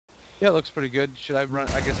Yeah, it looks pretty good. Should I run?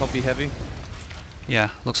 I guess I'll be heavy. Yeah,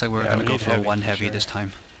 looks like we're Yeah, gonna we go need for heavy one for heavy sure. this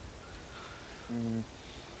time. Mm.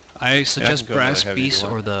 I suggest go another brass heavy if you beast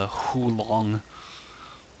want. or the Hulong.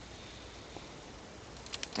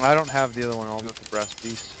 I don't have the other one. I'll go with the brass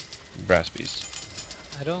beast. Brass beast.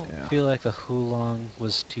 I don't Yeah. feel like the Hulong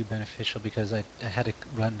was too beneficial because I had to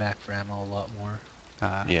run back for ammo a lot more.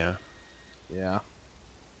 Yeah. Yeah.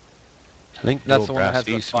 I think That's dual the one that brass has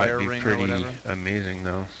the beast might fire be ring or pretty whatever. amazing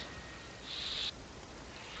though.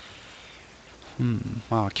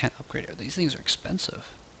 Wow, I can't upgrade it. These things are expensive.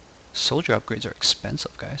 Soldier upgrades are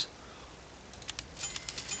expensive, guys.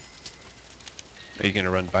 Are you gonna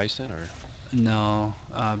run bison or? No,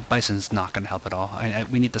 Bison's not gonna help at all.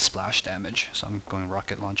 We need the splash damage, so I'm going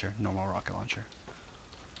rocket launcher, normal rocket launcher.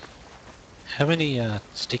 How many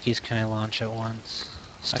stickies can I launch at once?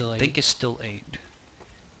 Still I 8? think it's still 8.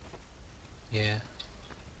 Yeah.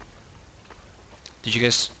 Did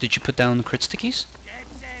you put down crit stickies?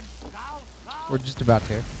 We're just about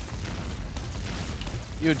to.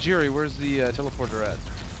 Yo, Jerry, where's the teleporter at?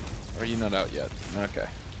 Or are you not out yet? Okay.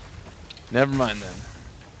 Never mind then.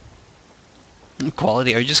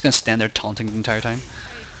 Quality, are you just gonna stand there taunting the entire time?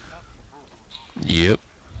 Yep.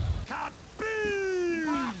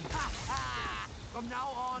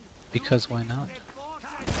 Because why not?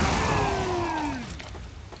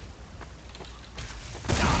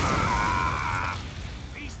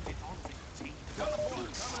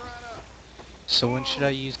 So when should I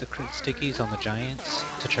use the crit stickies on the giants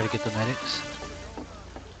to try to get the medics?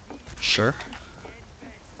 Sure.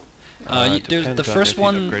 It There's depends the on first if he's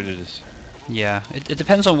one. upgraded his. Yeah, it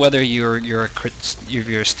depends on whether you're a crit,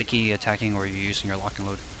 you're sticky attacking or you're using your lock and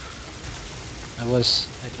load. I'd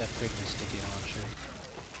upgrade my sticky launcher.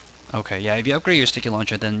 Okay, yeah, if you upgrade your sticky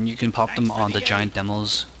launcher, then you can pop them on the giant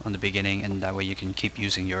demos on the beginning, and that way you can keep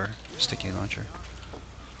using your sticky launcher.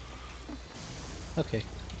 Okay.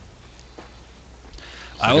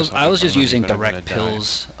 I was just I'm using gonna direct die.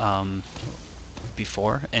 pills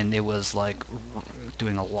before, and it was like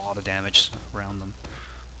doing a lot of damage around them.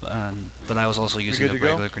 But I was also using good a to go?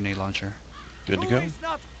 regular grenade launcher. Good to go.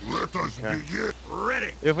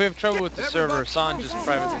 If we have trouble with the server, San just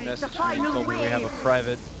privately messaged me and told me we have a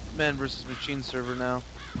private Man vs. Machine server now.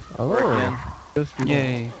 Oh.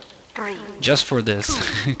 Yay! Just for this,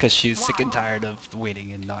 because she's sick and tired of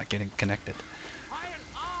waiting and not getting connected.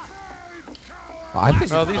 I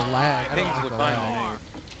think Oh, it's these the lag. I don't pings like look the fine lag. to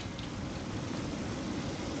me.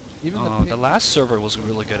 Even Oh, the ping- last server was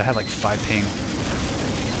really good. I had like 5 ping.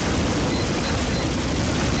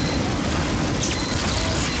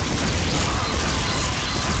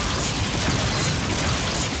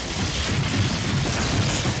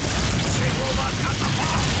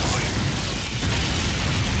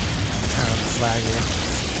 laggy.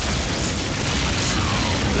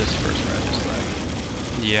 This first round is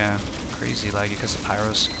laggy. Yeah, crazy laggy because of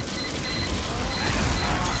pyros.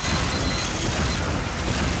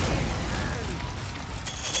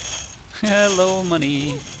 Hello,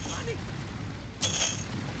 money.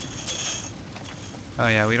 Oh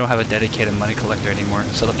yeah, we don't have a dedicated money collector anymore.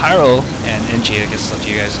 So the pyro and NG, I guess it's up to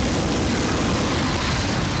you guys.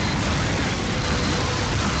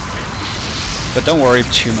 But don't worry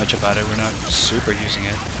too much about it. We're not super using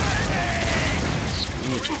it.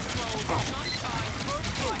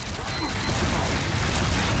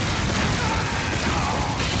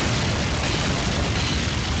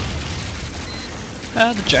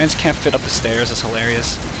 The giants can't fit up the stairs. It's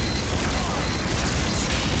hilarious.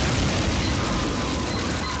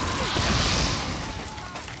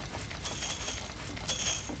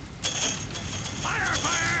 Fire!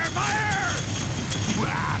 Fire! Fire!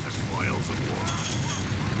 Ah, the spoils of war.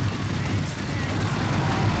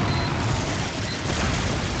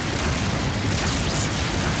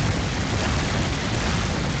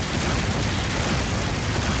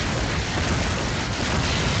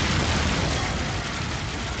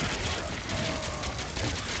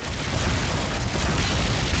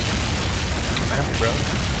 Come bro.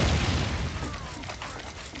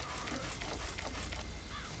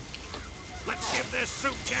 Let's give this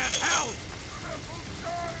soup cat hell!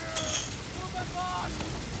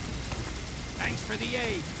 Thanks for the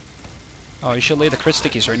aid. Oh, you should lay the crit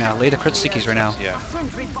stickies right now. Lay the crit stickies right now. Yeah.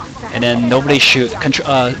 And then nobody shoot.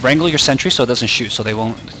 Wrangle your sentry so it doesn't shoot, so they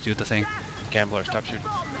won't do the thing. Gambler, stop shooting.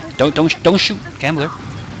 Don't shoot, gambler,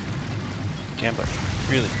 Gambler.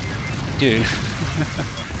 Really? dude.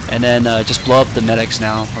 And then just blow up the medics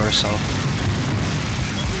now or so.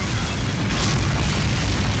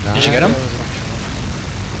 Did you get him?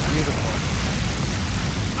 Beautiful.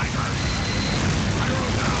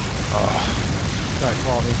 Oh. Sorry,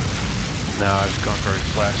 quality. No, I was going for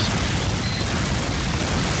reflex.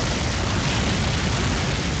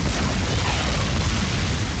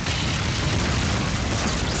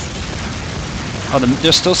 Oh,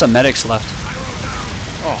 there's still some medics left.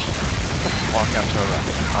 Oh, walk out to a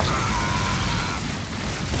hospital.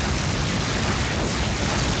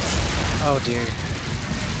 Oh dear.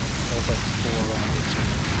 That was like 4 rockets.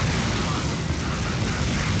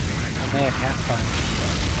 I may have half fun.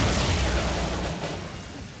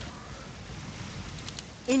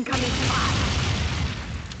 Incoming fire.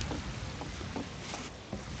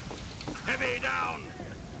 Heavy down.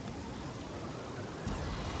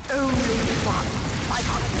 Only one by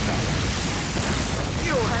confidence.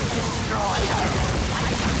 You have destroyed us.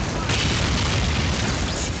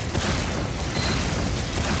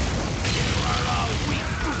 You are all weak.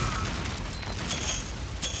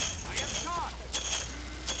 I am shot.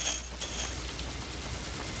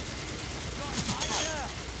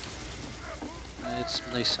 It's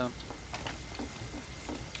Lisa.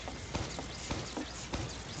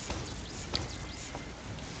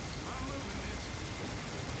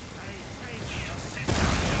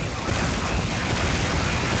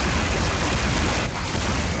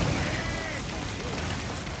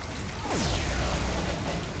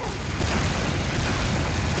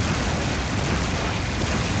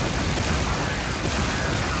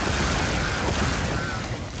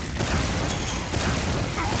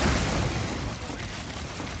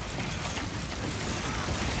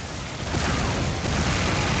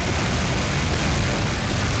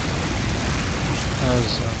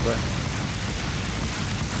 But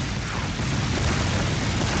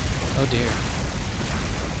oh dear.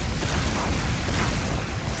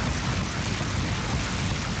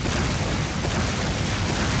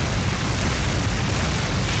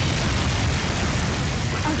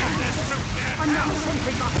 Another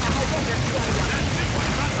sentry got the whole area.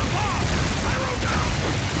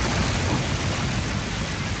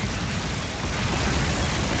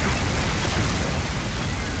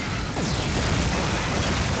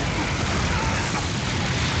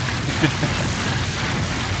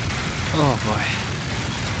 Oh boy.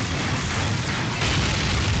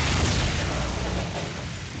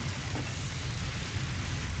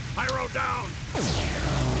 Pyro down.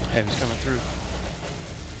 Heavy's coming through.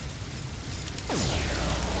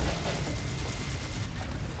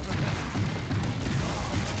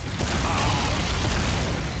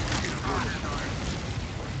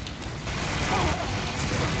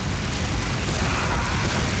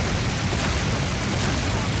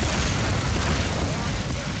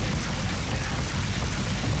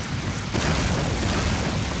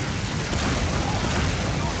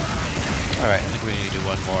 Alright, I think we need to do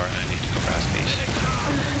one more and I need to go fast pace.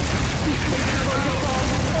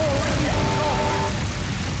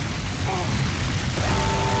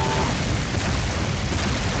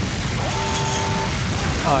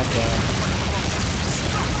 Oh damn.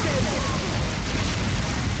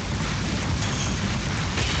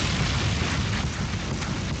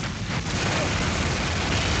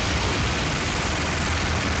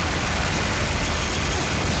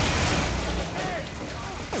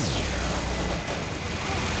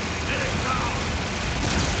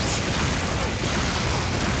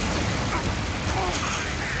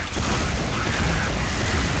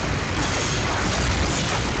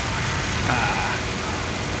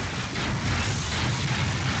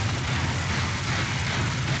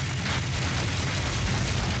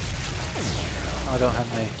 I don't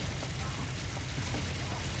have me.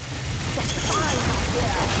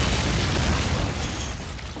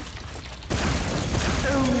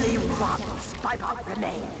 Only one spy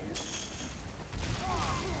remains.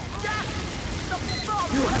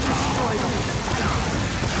 You have destroyed all the fighters.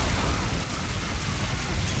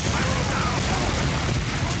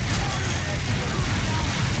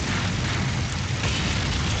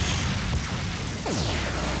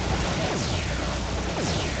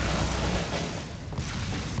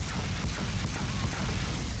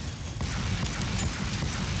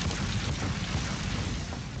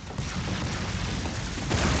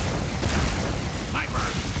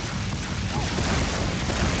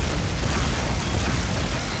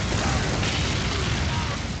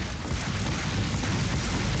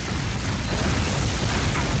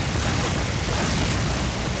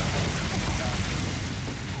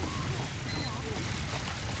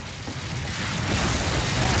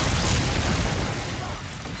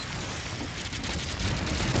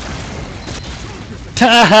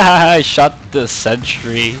 I shot the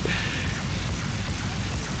sentry.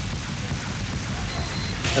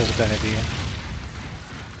 That was a bad idea.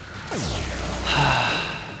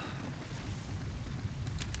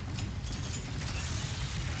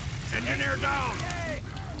 Engineer down!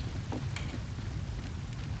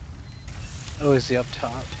 Oh, is he up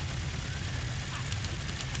top?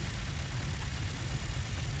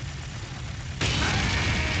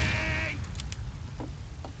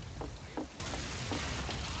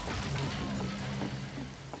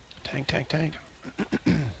 Tank, tank, tank.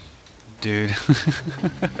 Dude.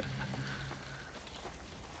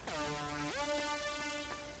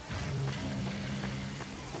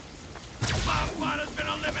 Bomb squad has been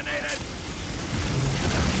eliminated!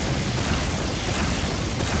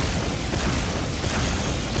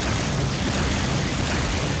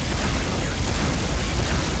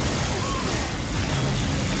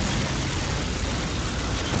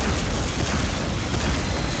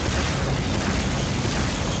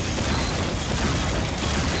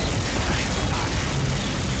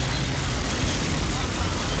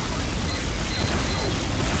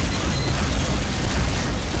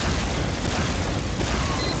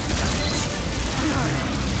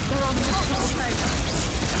 They're on multiple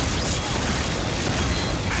sides.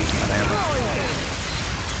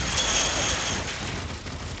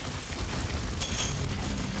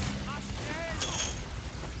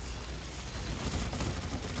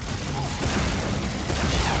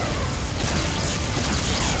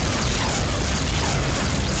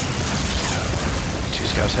 Two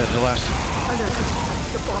scouts headed to the last. Alert.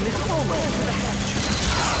 The bomb is almost to the hatch.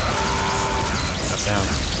 That's down.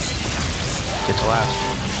 Get to last.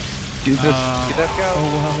 Dude, Get that go.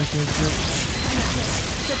 oh wow, that's good.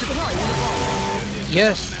 They're deploying the bomb.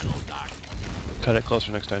 Yes! Cut it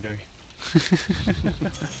closer next time, Jerry.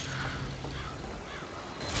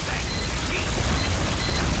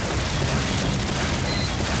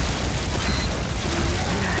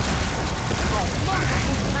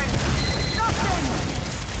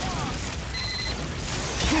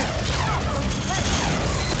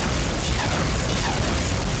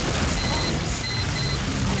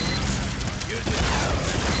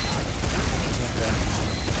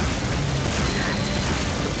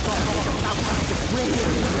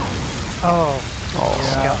 Oh,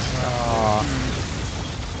 Oh,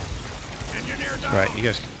 Engineer down! right. You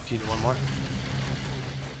guys, do you need one more?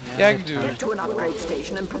 Yeah, I can do Get it. to an upgrade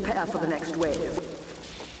station and prepare for the next wave.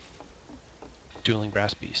 Dueling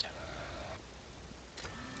brass beast.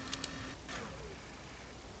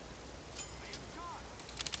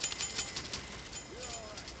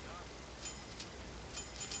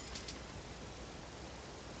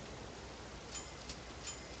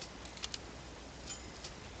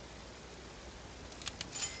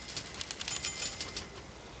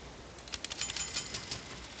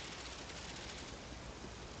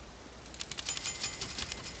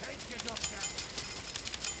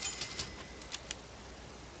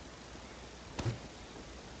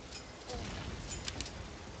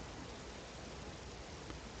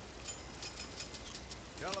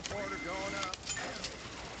 Teleporter going up.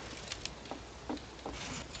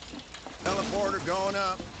 Teleporter going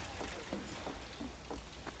up.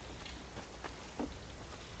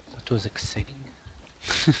 that was exciting.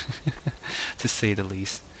 To say the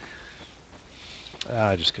least.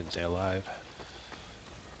 I just couldn't stay alive.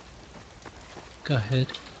 Go ahead.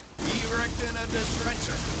 Erecting a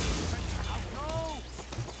dispenser.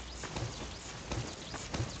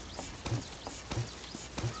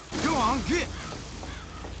 Go on, get!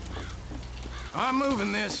 I'm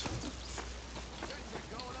moving this.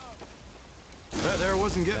 That there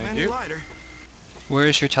wasn't getting Thank any you. lighter. Where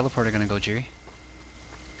is your teleporter gonna go, Jerry?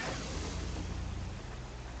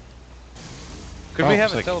 Could Oh, we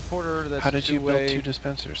have it's a like, teleporter that's How did you build two-way? 2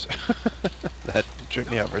 dispensers? That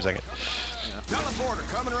tripped me out for a second. Teleporter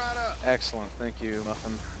coming right up. Excellent, thank you,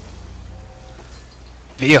 Muffin.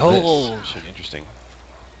 Behold! This should be interesting.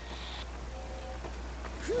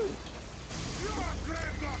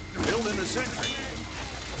 Building the sentry.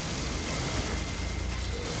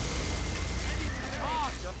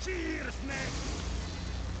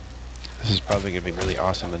 This is probably going to be really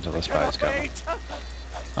awesome until the spies come.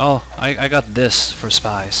 Oh, I got this for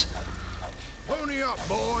spies. Pony up,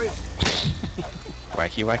 boys.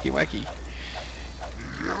 Wacky, wacky, wacky.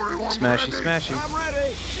 Everyone Smashy, ready? smashy. I'm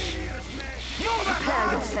ready.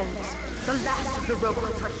 Prepare yourselves. The last of the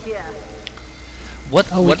robots are here. What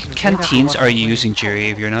Oh, we what can- canteens are you using, Jerry,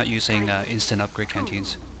 if you're not using instant upgrade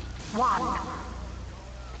canteens? 1.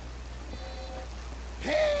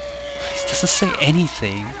 It doesn't say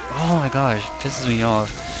anything. Oh my gosh, pisses me off.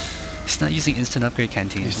 He's not using instant upgrade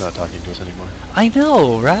canteens. He's not talking to us anymore. I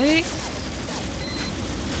know, right?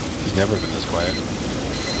 He's never been this quiet.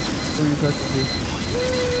 So you got to do.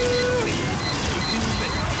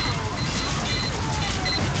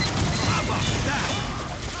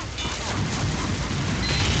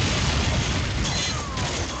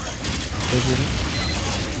 Just barely.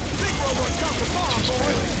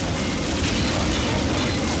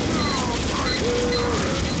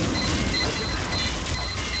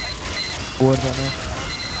 Board on there.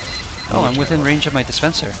 Oh, I'm within range of my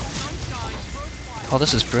dispenser. Oh,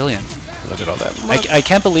 this is brilliant. Look at all that. I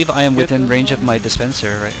can't believe I am within range of my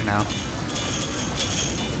dispenser right now.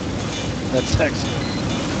 That's excellent.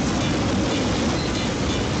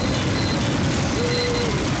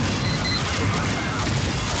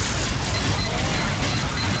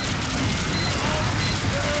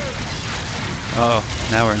 Oh,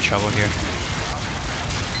 now we're in trouble here.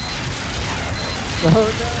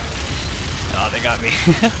 Oh no! Oh, they got me.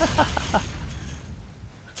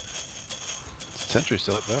 Sentry's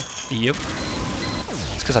still up there. Yep.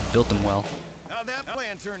 It's because I built them well. How'd that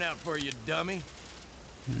plan turn out for you, dummy?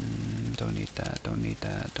 Don't need that, don't need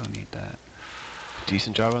that, don't need that.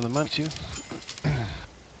 Decent job on the munch, you.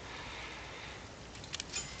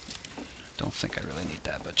 Don't think I really need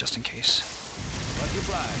that, but just in case. Lucky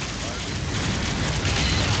fly.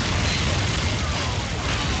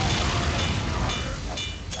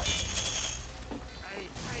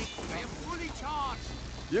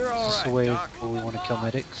 You're all Is this right, the way Doc. we want to kill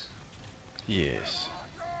medics? Yes.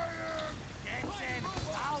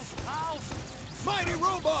 Mighty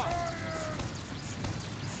robot!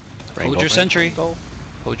 Hold your sentry.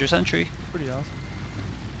 Hold your sentry. Pretty awesome.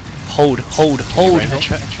 Hold. I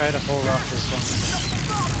try to hold off this one.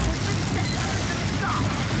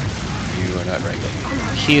 You are not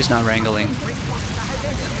wrangling. He is not wrangling.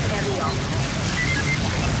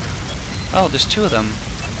 Oh, there's two of them.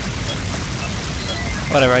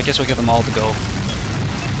 Whatever, I guess we'll give them all to go.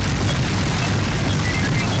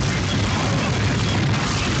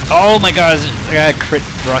 Oh my god, I got a crit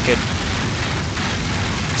rocket.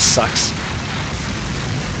 Sucks.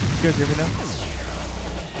 You guys hear me now?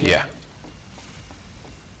 Yeah.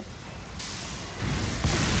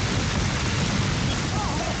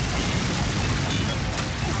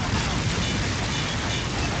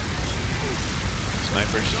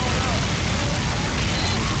 Snipers.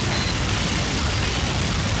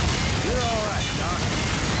 You're all right, Doc.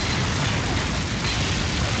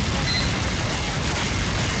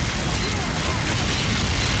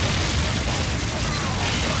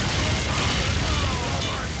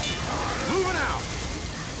 Moving out.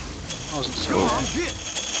 I wasn't Come so on, get.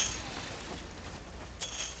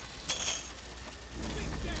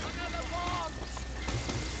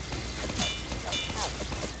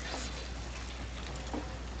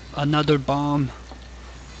 Another bomb.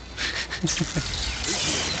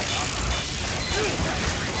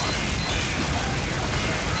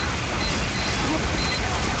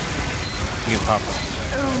 You can pop them.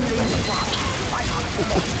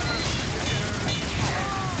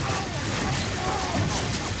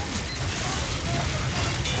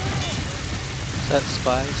 Is that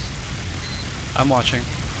spies? I'm watching.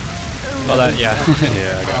 Oh, that, yeah.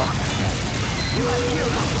 Yeah, I got it.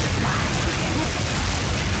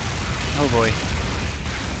 Oh boy.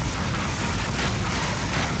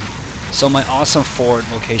 So my awesome forward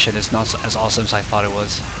location is not as awesome as I thought it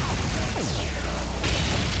was.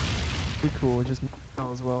 Pretty cool, just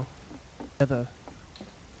now as well. Yeah, the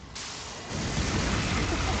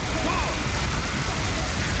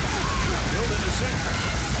Building the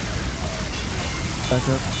center. back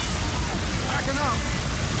up. Backing up.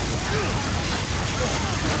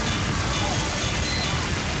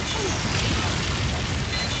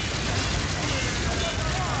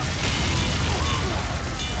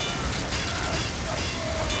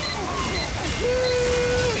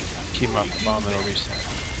 Keep them off the bomb, it'll reset.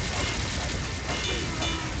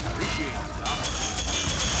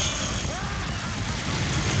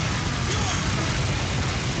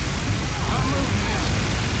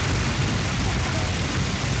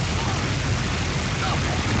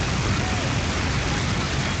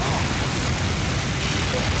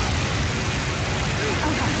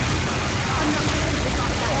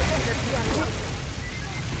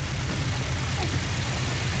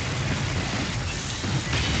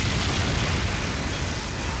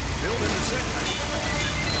 Building the center.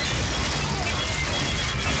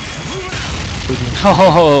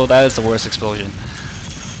 Oh, that is the worst explosion.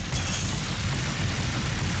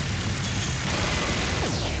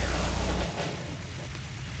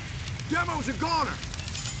 Demo's a goner.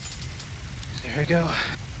 There we go.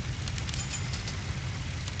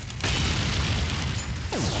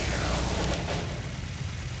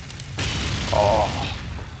 Oh.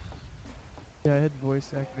 Yeah, I had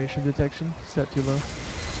voice activation detection set too low.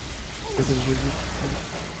 Because of the wizard.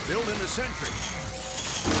 Building the sentry.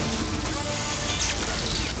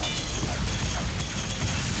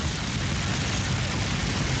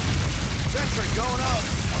 Sentry going up.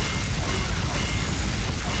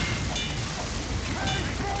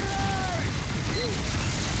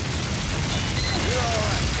 You're all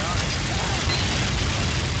right, Doc.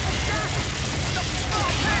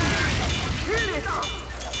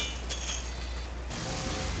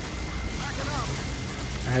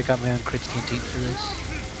 I got my own crits TNT for this.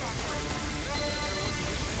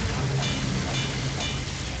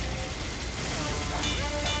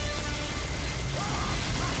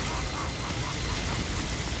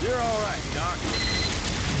 You're all right, Doc.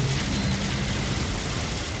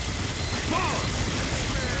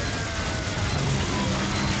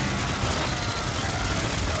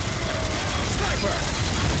 Sniper!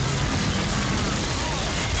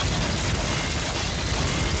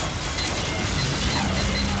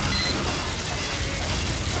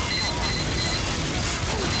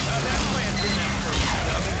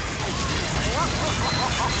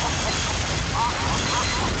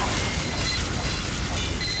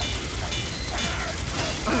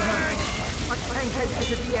 A tank has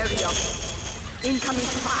entered the area. Incoming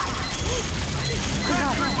spy.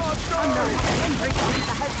 Unknown Hendrik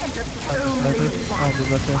has entered the only Sniper on the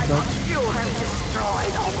left hand side. You have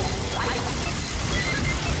destroyed all life.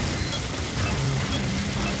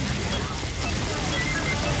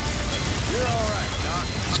 You're all right, Doc.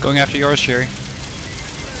 It's going after yours, Sherry.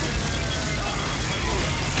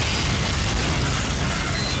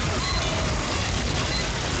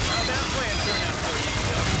 How'd that plan turn out for you,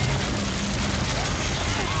 Doc?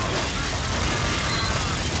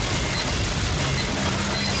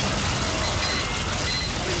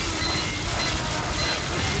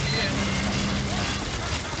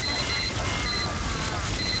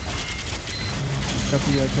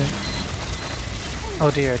 Copy, I think. Oh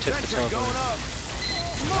dear, I took the Sentry going telephone. up.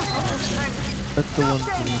 That's the one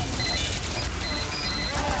for me.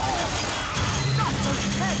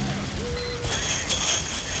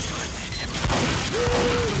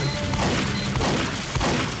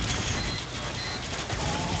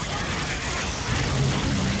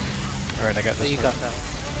 Alright, I got So this you one. got that.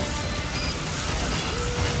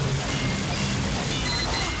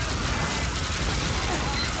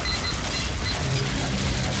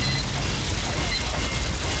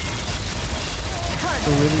 So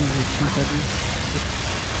really, is too heavy.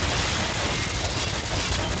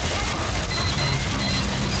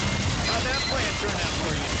 How'd that plan turn out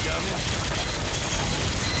for you, dummy?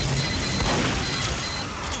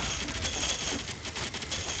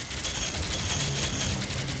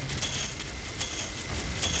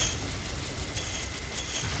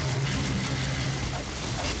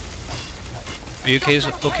 Are you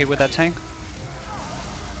okay with that tank?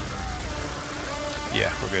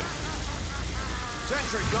 Yeah, we're good.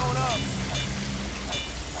 Sentry going up.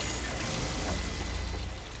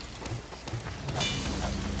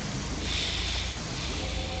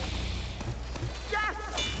 Yes!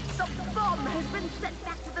 The bomb has been set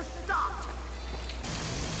back to the start.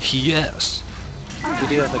 Yes. We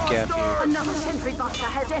do have a gap here. Another sentry buster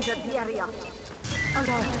has entered the area. Oh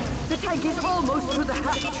no, the tank is almost through the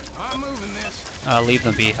hatch. I'm moving this. Leave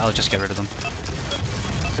them be. I'll just get rid of them.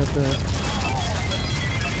 Got the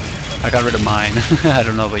I got rid of mine. I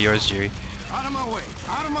don't know about yours, Jerry. Out of my way.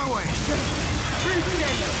 Out of my way.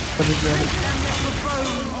 coming granite.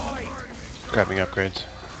 Grabbing upgrades.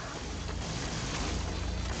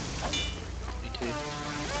 Me too.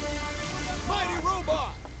 Mighty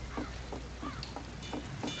robot.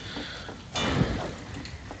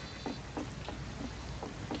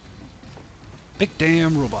 Big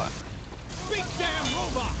damn robot. Big damn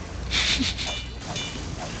robot.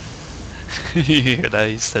 You hear that?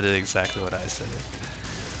 He said it exactly what I said.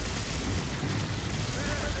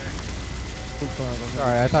 No problem.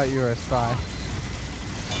 Sorry, I thought you were a spy.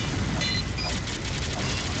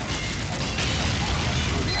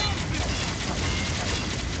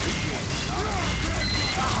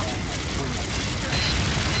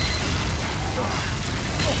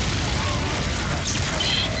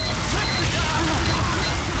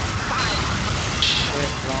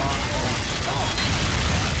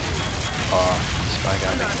 Spy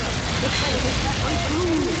got me.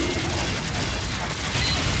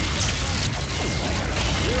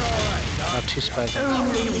 Now two spies.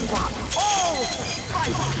 Only one. All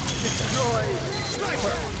fight destroyed.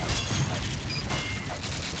 Sniper.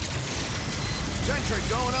 Sentry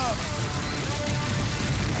going up.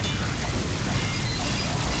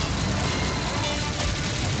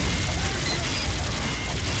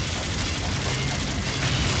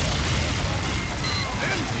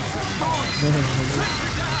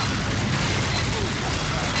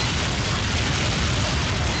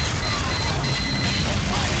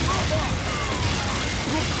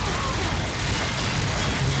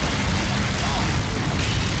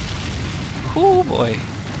 Oh boy.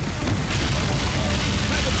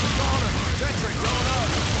 Sentry going up.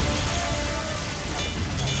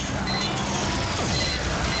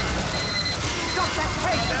 Stop that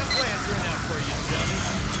tank! That lantern out for you, dummy.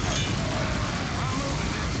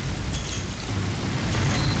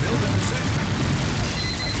 Building the sentry.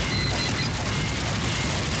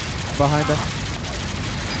 Behind us.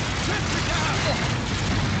 Sentry down.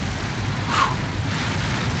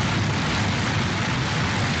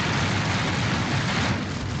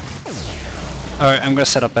 Alright, I'm gonna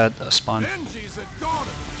set up at spawn. Benji's a goner.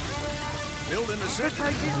 Building the The sentry.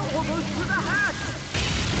 tank is almost to the hatch!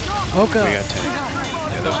 Oh We god. got tank. Yeah,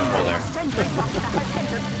 there's a hole there. Sentry buster has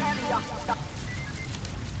entered the area.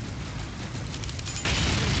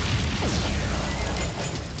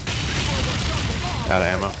 Out of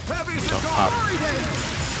ammo. Heavy's a Don't goner. pop.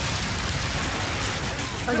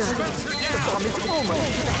 Dispenser The down. bomb is almost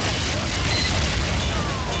to the hatch.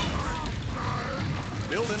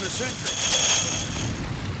 Building the sentry.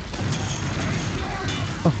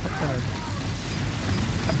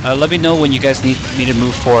 Let me know when you guys need me to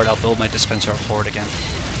move forward. I'll build my dispenser up forward again.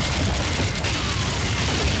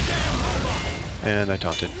 And I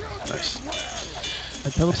taunted. Nice. I I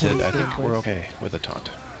teleported said to I the think same we're place. okay with a taunt.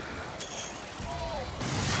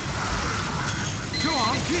 Go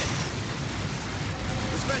on, kid.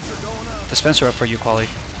 Dispenser going up. Dispenser up for you, Quali.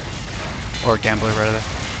 Or Gambler, rather.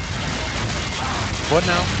 What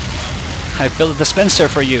now? I built a dispenser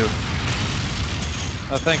for you.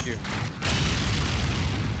 Oh, thank you.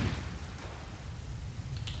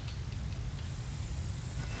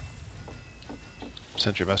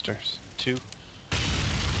 Sentry busters. 2.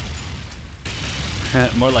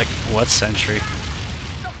 More like, what century?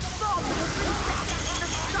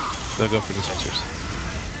 They'll go for the sensors.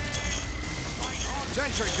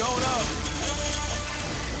 Sentry going up.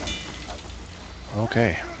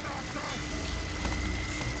 Okay.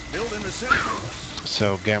 Building the sentry.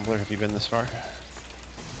 So, Gambler, have you been this far?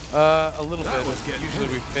 A little That bit. was getting Usually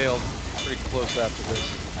we failed pretty close after this.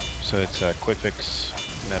 So it's quick fix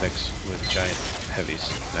medics with giant heavies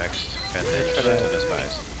next, and Try then to- the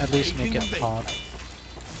spies. At least make it pop.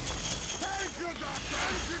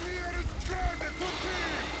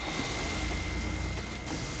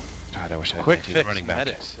 God, I wish I had Quick 19 fix running back.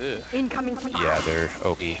 medics. Ugh. Incoming supply. Yeah, they're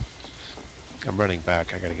OP. I'm running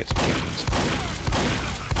back. I gotta get some cannons.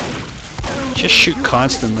 Just shoot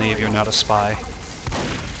constantly if you're not a spy.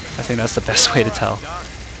 I think that's the best way to tell.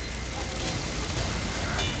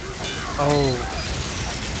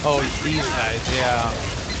 Oh, these guys, yeah.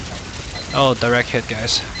 Oh, direct hit,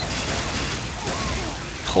 guys.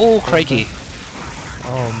 Oh, crikey.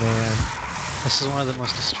 Oh man. This is one of the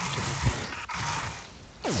most destructive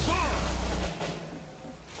things.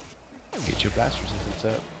 Get your blast resistance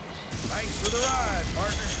up. Thanks for the ride,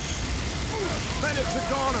 partner. Medic's a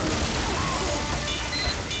goner.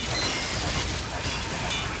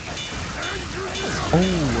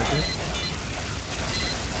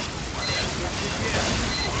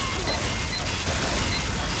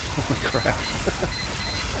 Holy crap.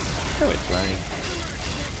 I went flying.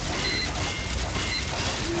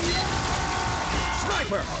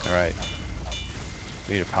 Sniper. Alright.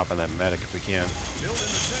 We need to pop on that medic if we can. Building the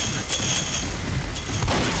sentry.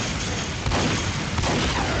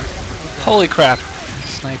 Holy crap.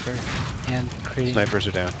 Sniper and creating. Snipers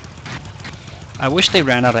are down. I wish they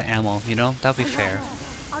ran out of ammo, you know? That'd be fair.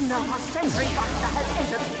 Another sentry buster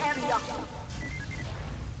has entered the area.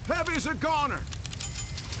 Heavy's a goner.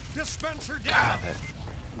 Dispenser down. God, that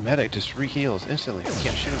medic just re-heals instantly. I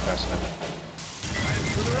can't shoot him fast enough.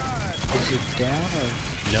 Thanks for the ride. Is he down or?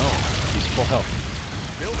 No, he's full health.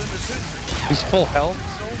 Building the sentry. He's full health.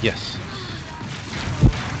 Yes.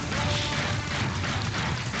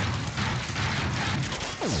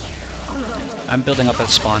 I'm building up at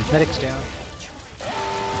spawn. Medic's down.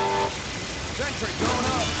 Sentry going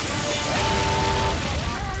up.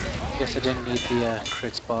 Guess I didn't need the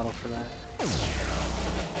crits bottle for that.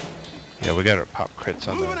 Yeah, we gotta pop crits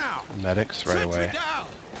on Moving the out. medics right Sentry away. down.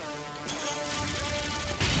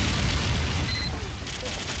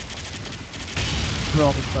 Where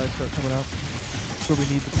all the spies start coming out. Where we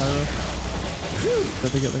need the pyro. So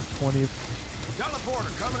they get like 20.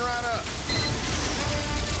 Teleporter coming right up.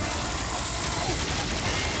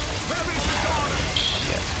 Heavy's a goner.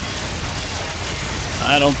 Shit.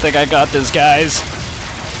 I don't think I got this, guys.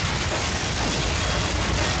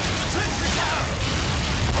 Sentry down.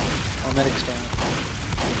 Oh, medic's down.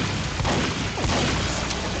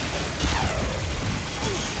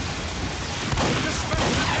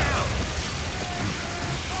 Dispenser down.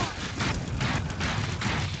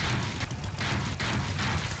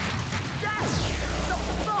 The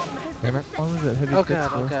bomb has Damn it. Why was that heavy Oh pits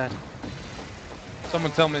god, oh for? god.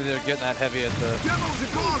 Someone tell me they're getting that heavy at the...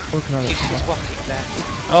 Working on it. He's walking back.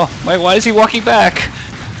 Oh, wait, why is he walking back?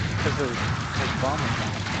 Because there's bombing down.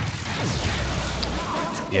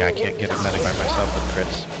 Yeah, I can't get a medic by myself with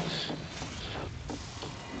crits.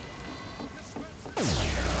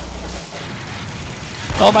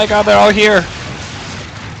 Oh my god, they're all here!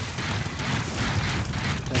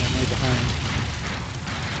 Then I'm way behind.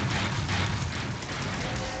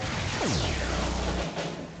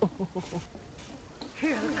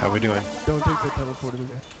 How we doing? Don't take the teleporter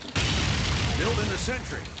again. Building the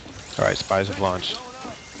sentry. Alright, spies have launched.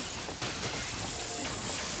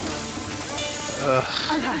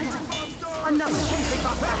 Another sentry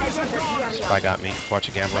buster has entered the area. Spy got me. Watch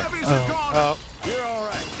a gambler. Heavies are gone. You're all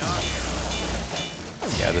right, Doc.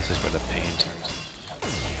 Yeah, this is where the pain turns.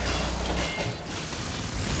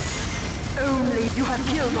 Only you have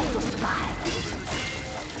killed all the spies.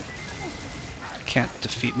 Can't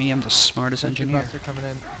defeat me, I'm the smartest Sentry engineer. buster coming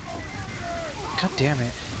in. God damn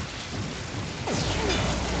it.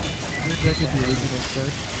 That could be original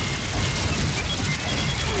first.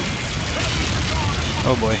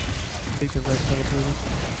 Oh boy. Take the red teleporter.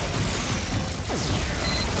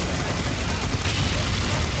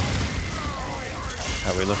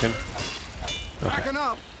 How we looking? Okay. Backing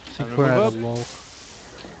up. I think we're at a lull.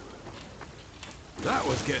 That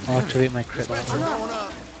was getting I'll activate my crit Sentry level. going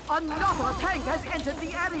up. Another tank has entered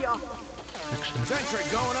the area. Actually. Sentry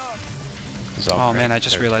going up. Oh man, I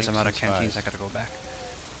just They're realized I'm out of tanks and canteens, I spies. gotta go back.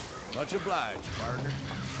 Much obliged, partner.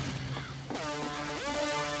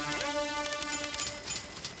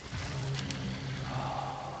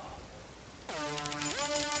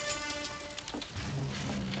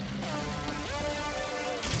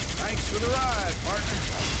 Thanks for the ride, partner.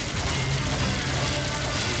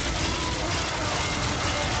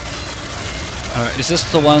 Is this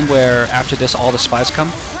the one where after this all the spies come?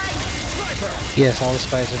 Yes, all the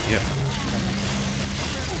spies are Yep.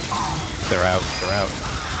 They're out. They're out.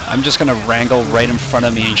 I'm just gonna wrangle right in front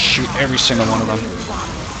of me and shoot every single one of them.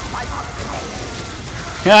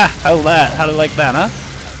 Yeah, how that? How do you like that, huh?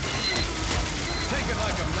 Take it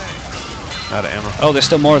like a man. Out of ammo. Oh, there's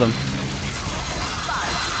still more of them.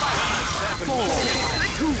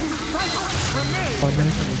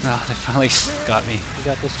 Ah, they finally got me. You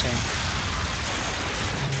got this tank.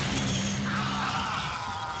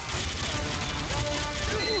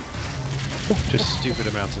 Just stupid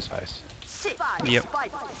amounts of spice. 6 Yep.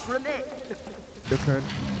 spies remain. Your turn.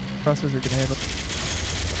 Processor can handle. 4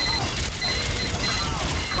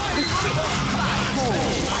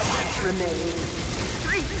 spies remain.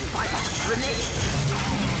 3 spies remain.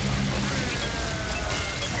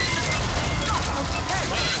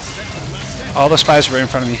 All the spies were in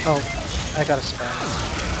front of me. Oh, I got a spy.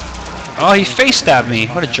 Oh, he face stabbed me.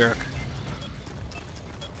 What a jerk.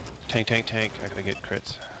 Tank, tank, tank. I gotta get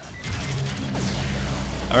crits.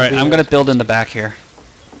 Alright, I'm gonna build in the back here.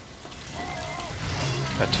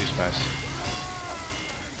 Got 2 spies.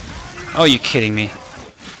 Oh, you kidding me?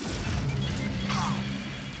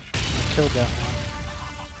 I killed that one.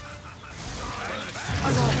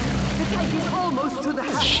 The tank is almost to the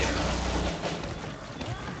house. Shit.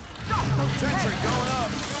 Sentry going up.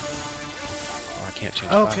 Oh, I can't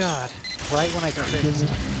change Oh spies. god. Right when I crit.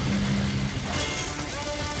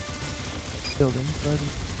 Building. Building.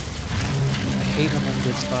 I hate when them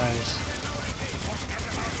good spies.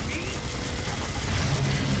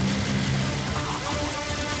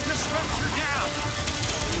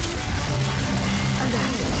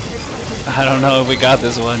 I don't know if we got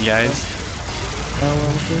this one, guys. Oh,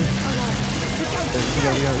 well, okay. You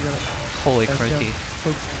got it. Holy Back crikey. down.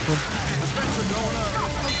 Focus.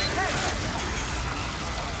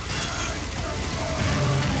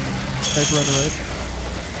 Sniper on the right.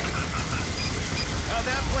 How'd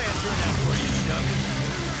that plan turn out for you, Doug?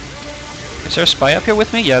 Is there a spy up here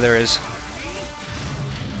with me? Yeah, there is.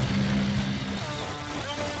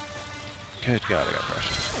 Good God, I got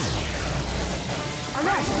crushed.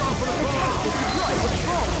 Alert! The tank is deployed with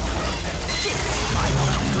bomb. 6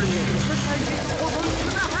 spies remain. The tank is almost to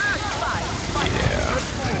the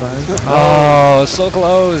house. 5 spies. Oh, so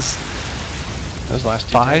close. Those last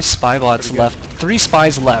 2 5 tanks, spy bots pretty good. left. 3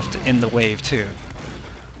 spies left in the wave, too.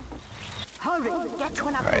 Hurry, get to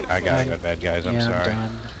another. Alright, I got bad guys. I'm Yeah, sorry.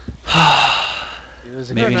 I'm done. It was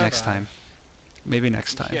a Maybe good next try. time. Maybe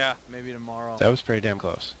next time. Yeah, maybe tomorrow. That was pretty damn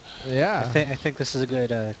close. Yeah. I think this is a good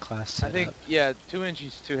class I setup. think, yeah, 2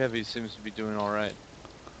 inches, 2 heavies seems to be doing alright.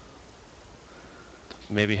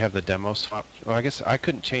 Maybe have the demo swap. Well, I guess I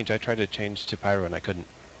couldn't change. I tried to change to pyro and I couldn't.